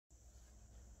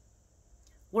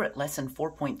We're at lesson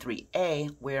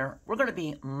 4.3a, where we're going to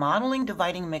be modeling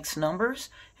dividing mixed numbers,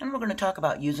 and we're going to talk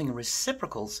about using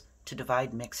reciprocals to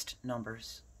divide mixed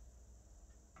numbers.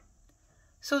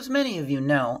 So as many of you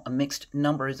know, a mixed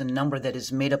number is a number that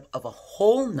is made up of a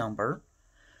whole number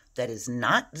that is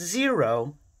not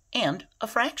zero and a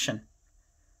fraction.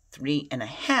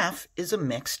 3½ is a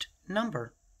mixed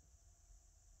number.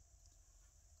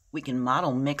 We can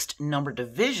model mixed number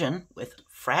division with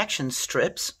fraction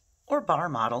strips or bar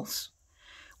models.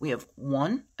 We have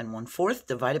 1 1/4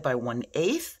 divided by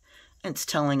 1/8, and it's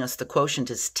telling us the quotient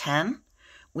is 10.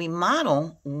 We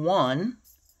model 1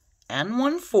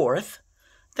 1/4,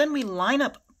 then we line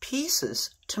up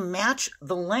pieces to match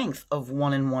the length of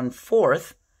 1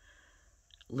 1/4,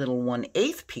 little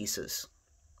 1/8 pieces,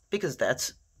 because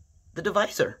that's the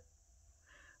divisor.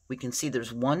 We can see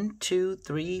there's 1, 2,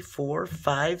 3, 4,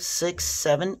 5, 6,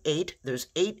 7, 8. There's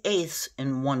 8/8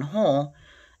 in one whole.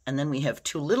 And then we have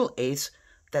 2 little eighths.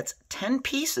 That's 10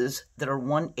 pieces that are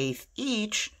 1/8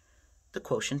 each. The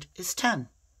quotient is 10.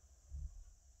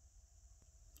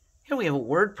 Here we have a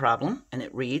word problem, and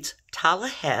it reads, Tala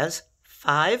has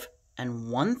 5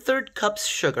 1/3 cups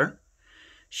sugar.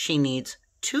 She needs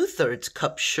 2/3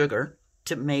 cup sugar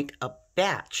to make a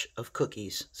batch of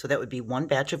cookies. So that would be one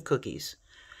batch of cookies.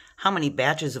 How many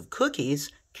batches of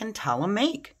cookies can Tala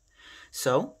make?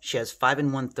 So she has 5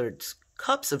 1/3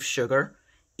 cups of sugar.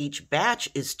 Each batch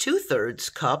is 2/3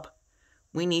 cup.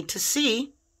 We need to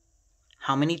see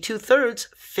how many 2/3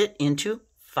 fit into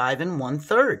 5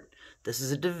 1/3. This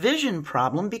is a division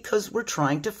problem because we're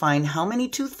trying to find how many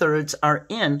 2/3 are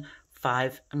in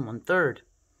 5 1/3.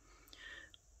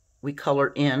 We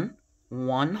color in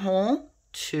 1 whole,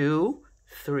 2,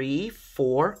 3,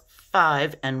 4,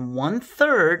 5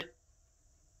 1/3.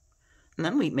 And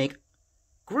then we make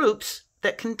groups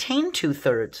that contain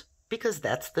 2/3 because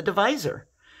that's the divisor.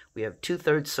 We have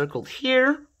 2/3 circled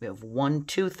here. We have 1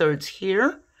 2/3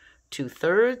 here.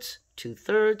 2/3,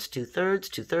 2/3, 2/3,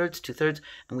 2/3, 2/3,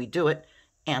 and we do it.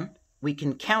 And we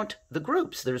can count the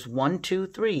groups. There's 1, 2,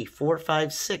 3, 4,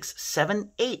 5, 6,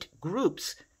 7, 8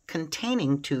 groups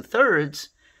containing 2/3.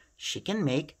 She can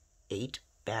make 8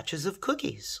 batches of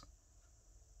cookies.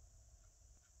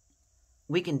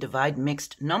 We can divide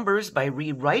mixed numbers by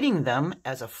rewriting them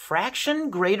as a fraction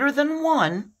greater than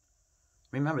 1.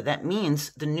 Remember, that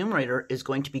means the numerator is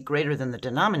going to be greater than the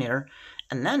denominator,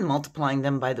 and then multiplying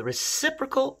them by the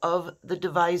reciprocal of the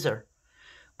divisor.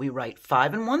 We write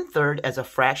 5 1/3 as a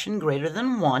fraction greater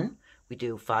than 1. We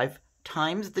do 5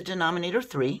 times the denominator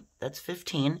 3, that's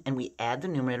 15, and we add the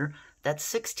numerator, that's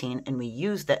 16, and we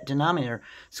use that denominator,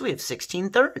 so we have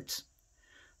 16/3.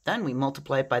 Then we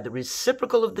multiply it by the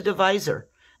reciprocal of the divisor.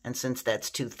 And since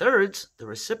that's 2/3, the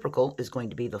reciprocal is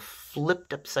going to be the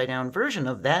flipped upside down version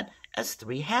of that as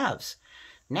 3/2.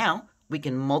 Now we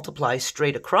can multiply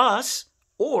straight across,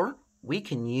 or we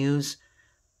can use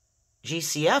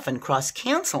GCF and cross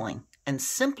canceling and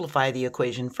simplify the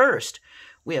equation first.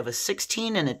 We have a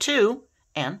 16 and a 2,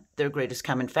 and their greatest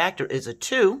common factor is a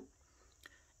 2.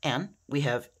 And we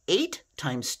have 8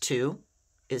 times 2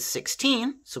 is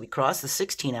 16, so we cross the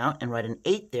 16 out and write an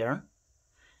 8 there.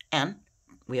 And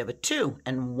we have a 2,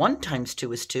 and 1 times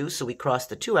 2 is 2, so we cross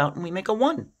the 2 out and we make a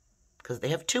 1, because they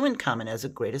have 2 in common as a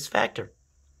greatest factor.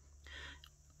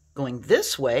 Going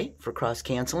this way, for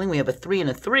cross-canceling, we have a 3 and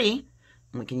a 3,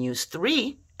 and we can use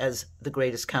 3 as the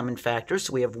greatest common factor,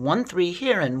 so we have 1 3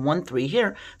 here and 1 3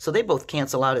 here, so they both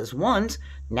cancel out as 1s.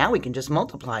 Now we can just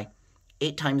multiply.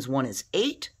 8 times 1 is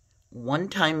 8, 1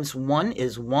 times 1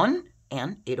 is 1,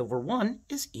 and 8/1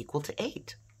 is equal to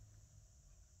 8.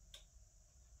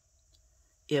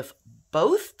 If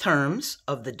both terms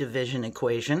of the division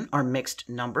equation are mixed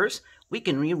numbers, we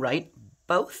can rewrite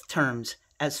both terms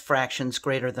as fractions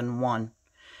greater than 1.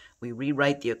 We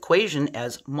rewrite the equation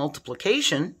as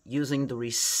multiplication using the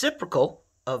reciprocal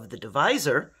of the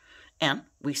divisor, and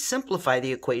we simplify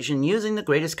the equation using the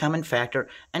greatest common factor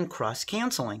and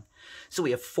cross-canceling. So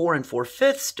we have 4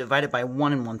 4/5 divided by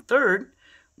 1 1/3.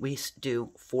 We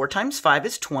do 4 times 5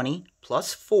 is 20,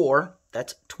 plus 4,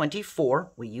 that's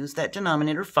 24. We use that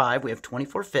denominator 5, we have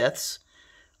 24/5.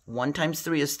 1 times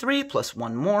 3 is 3, plus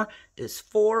 1 more is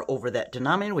 4. Over that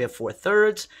denominator, we have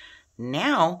 4/3.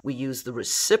 Now we use the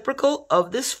reciprocal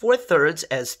of this 4/3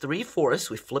 as 3/4.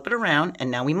 We flip it around,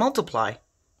 and now we multiply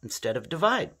instead of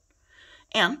divide.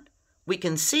 And we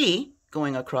can see,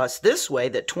 going across this way,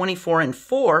 that 24 and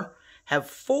 4 have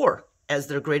 4 as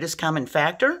their greatest common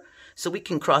factor. So we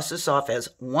can cross this off as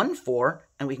 1 4,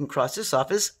 and we can cross this off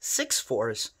as 6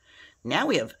 4s. Now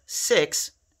we have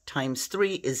 6 times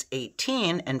 3 is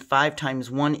 18, and 5 times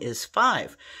 1 is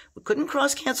 5. We couldn't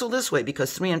cross cancel this way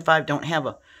because 3 and 5 don't have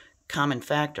a common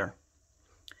factor.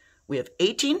 We have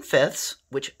 18 fifths,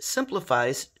 which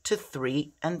simplifies to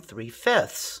 3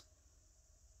 3/5.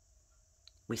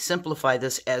 We simplify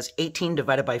this as 18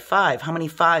 divided by 5. How many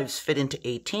 5s fit into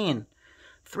 18?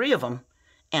 3 of them.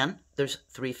 And there's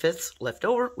 3/5 left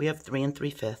over. We have 3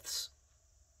 3/5.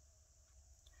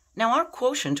 Now our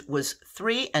quotient was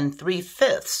 3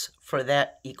 3/5 for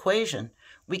that equation.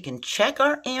 We can check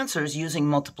our answers using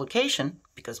multiplication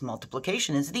because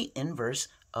multiplication is the inverse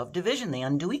of division. They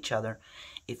undo each other.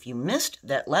 If you missed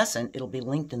that lesson, it'll be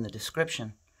linked in the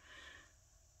description.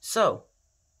 So,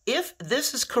 if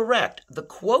this is correct, the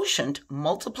quotient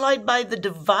multiplied by the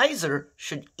divisor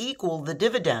should equal the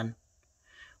dividend.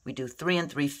 We do 3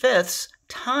 3/5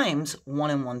 times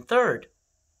 1 1/3.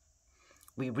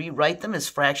 We rewrite them as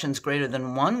fractions greater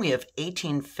than 1. We have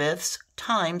 18 fifths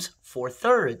times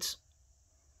 4/3.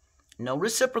 No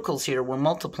reciprocals here, we're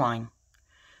multiplying.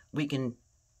 We can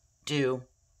do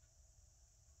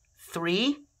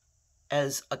 3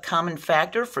 as a common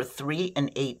factor for 3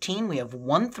 and 18. We have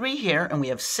 1 3 here, and we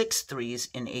have 6 3s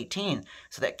in 18.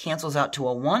 So that cancels out to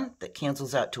a 1, that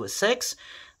cancels out to a 6.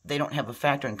 They don't have a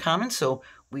factor in common, so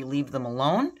we leave them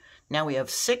alone. Now we have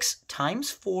 6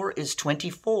 times 4 is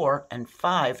 24, and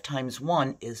 5 times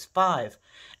 1 is 5.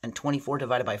 And 24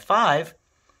 divided by 5,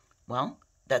 well,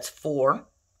 that's 4,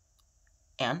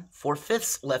 and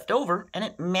 4/5 left over, and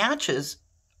it matches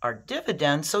our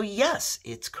dividend, so yes,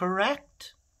 it's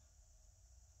correct.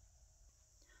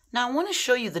 Now I want to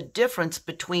show you the difference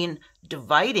between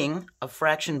dividing a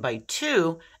fraction by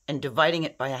 2 and dividing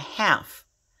it by a half.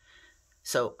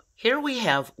 So here we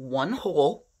have one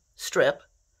whole strip,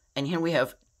 and here we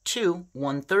have 2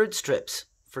 1/3 strips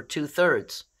for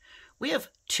 2/3. We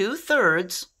have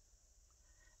 2/3,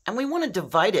 and we want to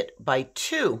divide it by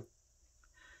 2.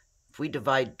 If we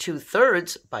divide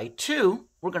 2/3 by 2,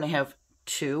 we're going to have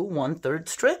 2 1/3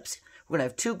 strips. We're going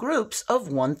to have 2 groups of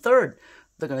 1/3.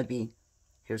 They're going to be,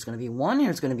 here's going to be 1,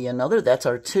 here's going to be another. That's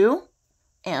our 2.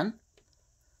 And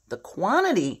the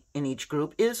quantity in each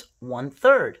group is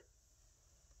 1/3.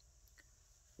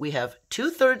 We have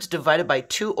 2/3 divided by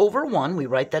 2 over 1. We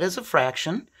write that as a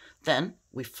fraction. Then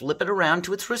we flip it around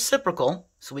to its reciprocal,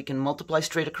 so we can multiply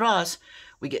straight across.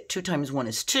 We get 2 times 1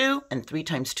 is 2, and 3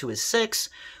 times 2 is 6.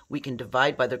 We can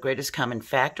divide by the greatest common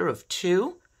factor of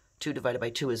 2. 2 divided by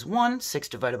 2 is 1. 6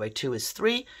 divided by 2 is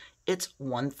 3. It's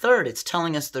 1/3. It's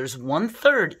telling us there's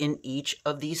 1/3 in each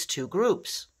of these 2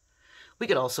 groups. We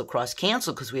could also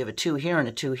cross-cancel because we have a 2 here and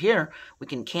a 2 here. We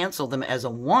can cancel them as a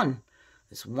 1.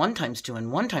 It's 1 times 2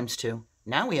 and 1 times 2.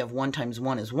 Now we have 1 times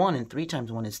 1 is 1 and 3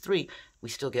 times 1 is 3. We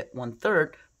still get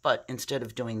 1/3, but instead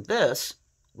of doing this,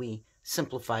 we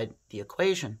simplified the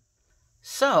equation.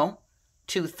 So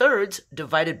 2/3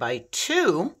 divided by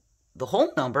 2, the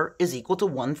whole number, is equal to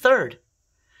 1/3.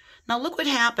 Now look what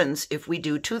happens if we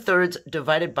do 2/3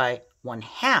 divided by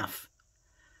 1/2.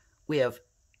 We have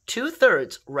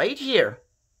 2/3 right here.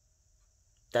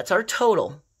 That's our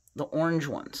total, the orange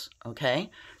ones,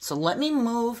 okay? So let me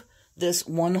move this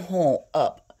 1 whole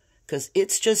up, because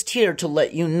it's just here to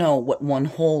let you know what 1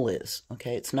 whole is,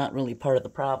 okay? It's not really part of the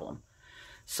problem.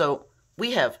 So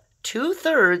we have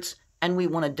 2/3, and we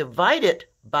want to divide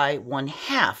it by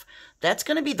 1/2. That's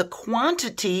going to be the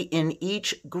quantity in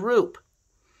each group.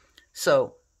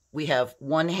 So we have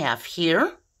 1/2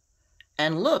 here,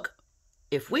 and look,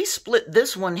 if we split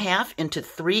this 1/2 into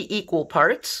 3 equal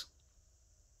parts,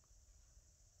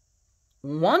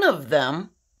 one of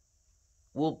them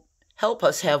will help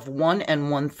us have 1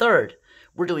 1/3.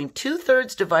 We're doing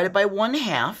 2/3 divided by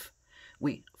 1/2.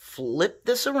 We flip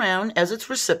this around as its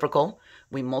reciprocal.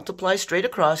 We multiply straight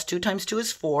across. 2 times 2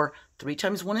 is 4. 3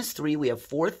 times 1 is 3. We have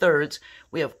 4/3.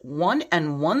 We have 1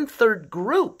 1/3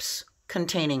 groups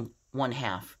containing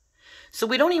 1/2. So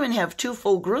we don't even have 2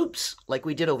 full groups like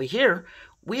we did over here.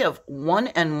 We have 1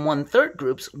 1/3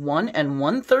 groups, 1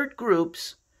 1/3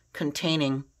 groups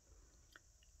containing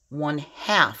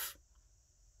 1/2.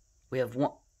 We have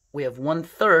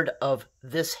 1/3 of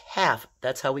this half.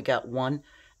 That's how we got 1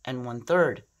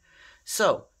 1/3.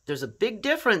 So there's a big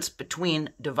difference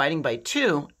between dividing by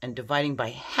 2 and dividing by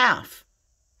half.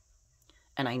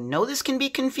 And I know this can be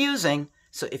confusing,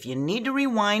 so if you need to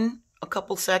rewind a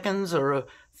couple seconds or a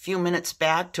few minutes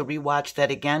back to rewatch that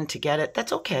again to get it,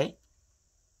 that's okay.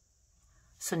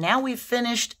 So now we've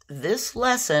finished this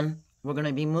lesson. We're going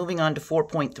to be moving on to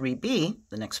 4.3b,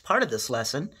 the next part of this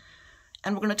lesson,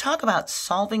 and we're going to talk about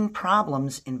solving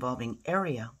problems involving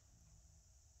area.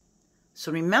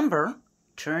 So remember,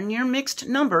 turn your mixed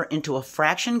number into a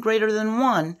fraction greater than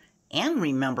 1, and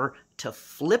remember to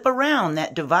flip around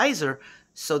that divisor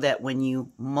so that when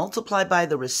you multiply by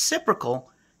the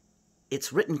reciprocal,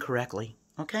 it's written correctly,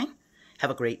 okay? Have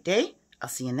a great day. I'll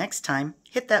see you next time.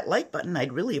 Hit that like button.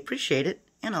 I'd really appreciate it.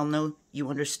 And I'll know you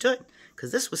understood,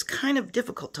 because this was kind of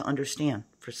difficult to understand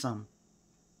for some.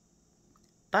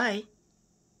 Bye.